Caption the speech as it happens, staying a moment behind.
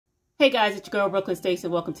Hey guys, it's your girl Brooklyn Stacy.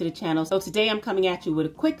 Welcome to the channel. So today I'm coming at you with a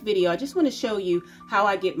quick video. I just want to show you how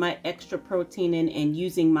I get my extra protein in and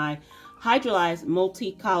using my hydrolyzed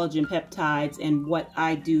multi-collagen peptides and what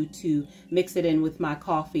I do to mix it in with my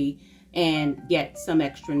coffee and get some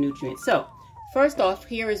extra nutrients. So first off,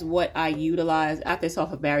 here is what I utilize. I got this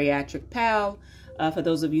off of Bariatric Pal. For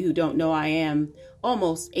those of you who don't know, I am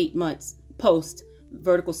almost 8 months post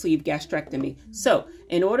vertical sleeve gastrectomy. So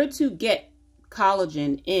in order to get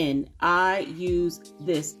collagen in, I use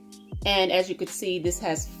this, and as you can see, this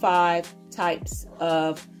has 5 types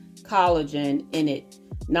of collagen in it,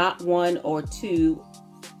 not 1 or 2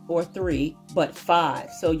 or 3, but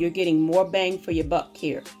 5. So you're getting more bang for your buck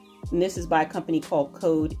here. And this is by a company called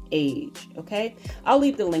Codeage. Okay, I'll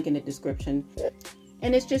leave the link in the description.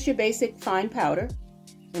 And it's just your basic fine powder,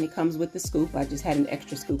 and it comes with the scoop. I just had an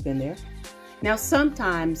extra scoop in there. Now,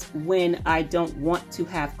 sometimes when I don't want to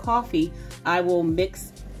have coffee, I will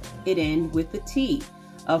mix it in with the tea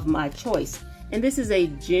of my choice. And this is a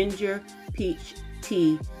ginger peach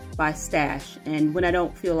tea by Stash. And when I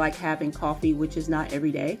don't feel like having coffee, which is not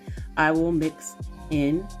every day, I will mix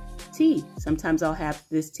in tea. Sometimes I'll have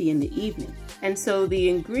this tea in the evening. And so the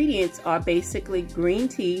ingredients are basically green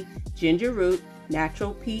tea, ginger root,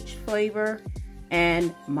 natural peach flavor,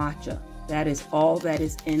 and matcha. That is all that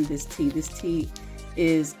is in this tea. This tea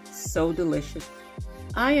is so delicious.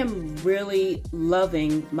 I am really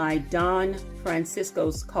loving my Don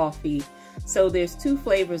Francisco's coffee. So there's 2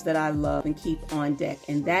 flavors that I love and keep on deck,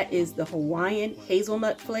 and that is the Hawaiian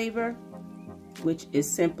hazelnut flavor, which is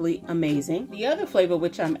simply amazing. The other flavor,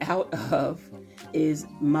 which I'm out of, is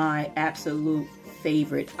my absolute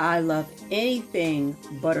favorite. I love anything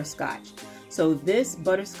butterscotch. So this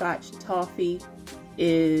butterscotch toffee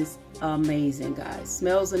is amazing, guys.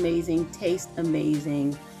 Smells amazing, tastes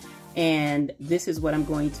amazing, and this is what I'm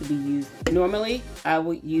going to be using. Normally, I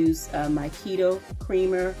would use my keto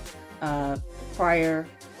creamer.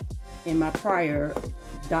 In my prior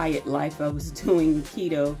diet life, I was doing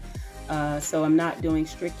keto, so I'm not doing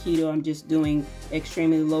strict keto. I'm just doing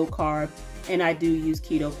extremely low carb, and I do use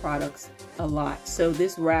keto products a lot. So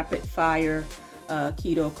this rapid fire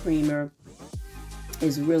keto creamer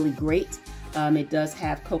is really great. It does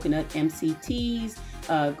have coconut MCTs,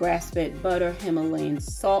 grass-fed butter, Himalayan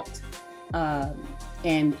salt,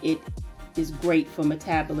 and it is great for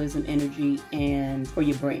metabolism, energy, and for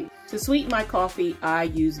your brain. To sweeten my coffee, I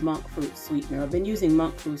use Monkfruit sweetener. I've been using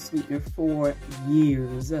Monkfruit sweetener for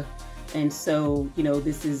years. And so, you know,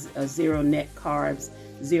 this is a 0 net carbs,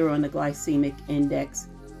 0 on the glycemic index,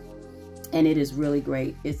 and it is really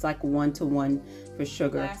great. It's like 1-to-1 for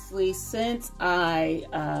sugar. Lastly, since I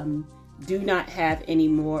do not have any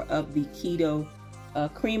more of the keto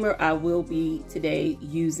creamer, I will be today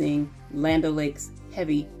using Land O'Lakes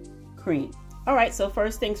heavy cream. All right, so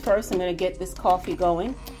first things first, I'm gonna get this coffee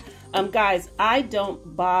going. Guys, I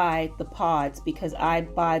don't buy the pods because I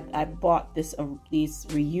bought these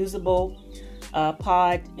reusable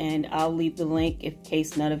pod, and I'll leave the link in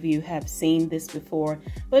case none of you have seen this before,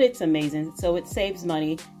 but it's amazing. So it saves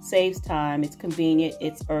money, saves time, it's convenient,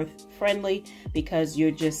 it's earth friendly because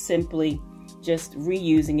you're just simply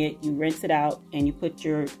reusing it. You rinse it out and you put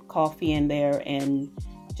your coffee in there and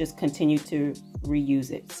just continue to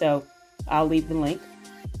reuse it. So I'll leave the link.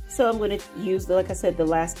 So I'm going to use, like I said, the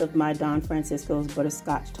last of my Don Francisco's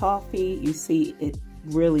butterscotch toffee. You see, it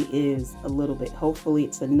really is a little bit. Hopefully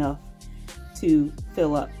it's enough to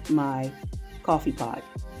fill up my coffee pod.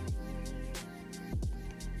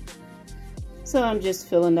 So I'm just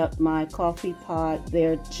filling up my coffee pod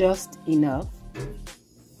there just enough.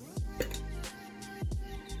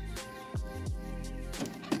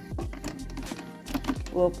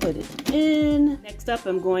 We'll put it in. Next up,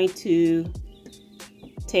 I'm going to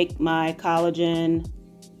take my Codeage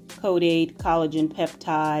collagen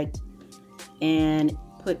peptide and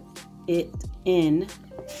put it in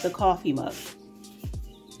the coffee mug.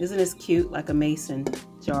 Isn't this cute? Like a mason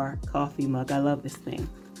jar coffee mug. I love this thing.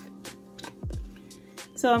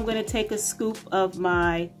 So I'm going to take a scoop of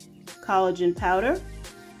my collagen powder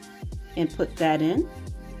and put that in.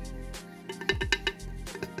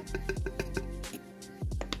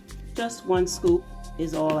 Just 1 scoop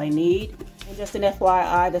is all I need. And just an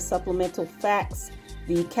FYI, the supplemental facts,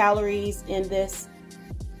 the calories in this,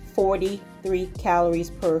 43 calories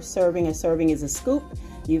per serving. A serving is a scoop.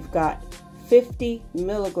 You've got 50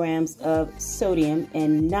 milligrams of sodium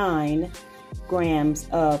and 9 grams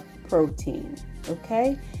of protein.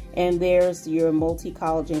 Okay, and there's your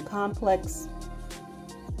multi-collagen complex,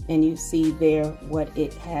 and you see there what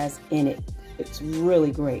it has in it. It's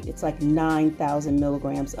really great. It's like 9,000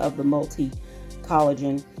 milligrams of the multi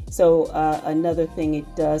collagen. So another thing,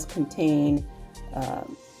 it does contain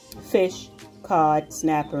fish, cod,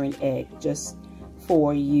 snapper, and egg, just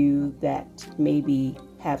for you that maybe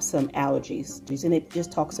have some allergies. And it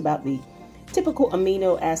just talks about the typical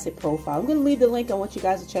amino acid profile. I'm going to leave the link. I want you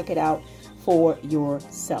guys to check it out for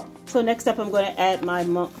yourself. So next up, I'm going to add my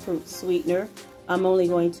Monkfruit sweetener. I'm only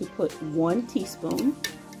going to put 1 teaspoon.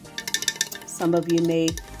 Some of you may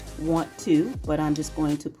want 2, but I'm just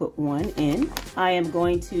going to put 1 in. I am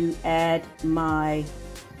going to add my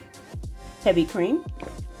heavy cream.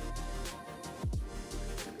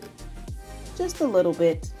 Just a little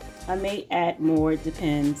bit. I may add more, it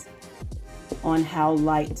depends on how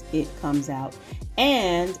light it comes out.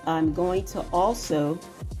 And I'm going to also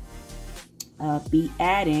be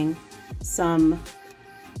adding some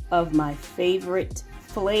of my favorite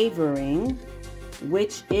flavoring,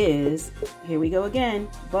 which is, here we go again,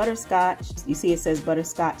 butterscotch. You see it says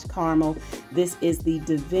butterscotch caramel. This is the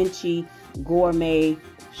Davinci gourmet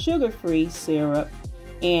sugar-free syrup,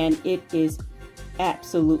 and it is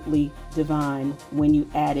absolutely divine when you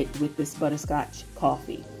add it with this butterscotch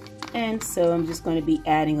coffee. And so I'm just going to be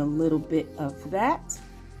adding a little bit of that,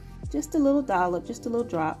 just a little dollop, just a little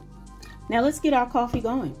drop. Now let's get our coffee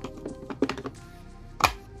going.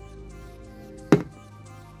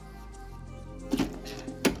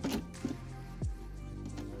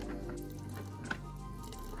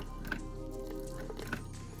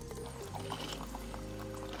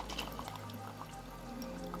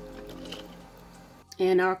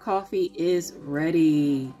 And our coffee is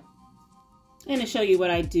ready. And to show you what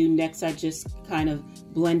I do next, I just kind of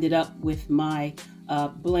blend it up with my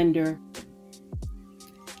blender.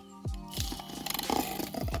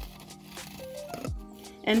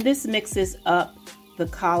 And this mixes up the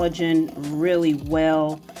collagen really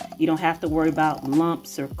well. You don't have to worry about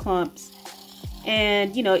lumps or clumps.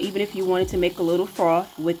 And you know, even if you wanted to make a little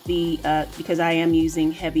froth with the, because I am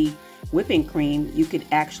using heavy whipping cream, you could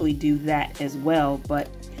actually do that as well. But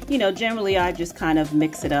you know, generally I just kind of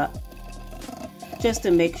mix it up just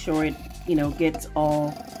to make sure it, you know, gets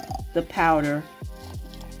all the powder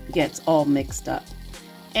gets all mixed up.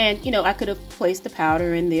 And you know, I could have placed the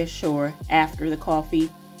powder in there, sure, after the coffee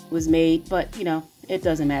was made, but you know, it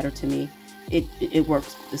doesn't matter to me. It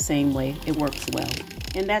works the same way. It works well.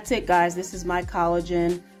 And that's it, guys. This is my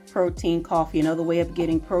collagen protein coffee. Another way of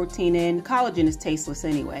getting protein in. Collagen is tasteless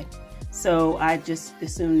anyway, so I just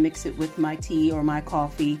as soon mix it with my tea or my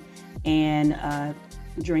coffee and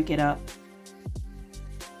drink it up.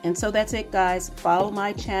 And so that's it, guys. Follow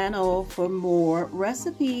my channel for more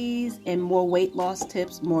recipes and more weight loss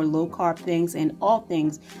tips, more low carb things, and all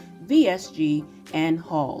things VSG and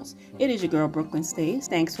hauls. It is your girl, Brooklyn Stays.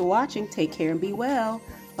 Thanks for watching. Take care and be well.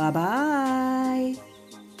 Bye-bye.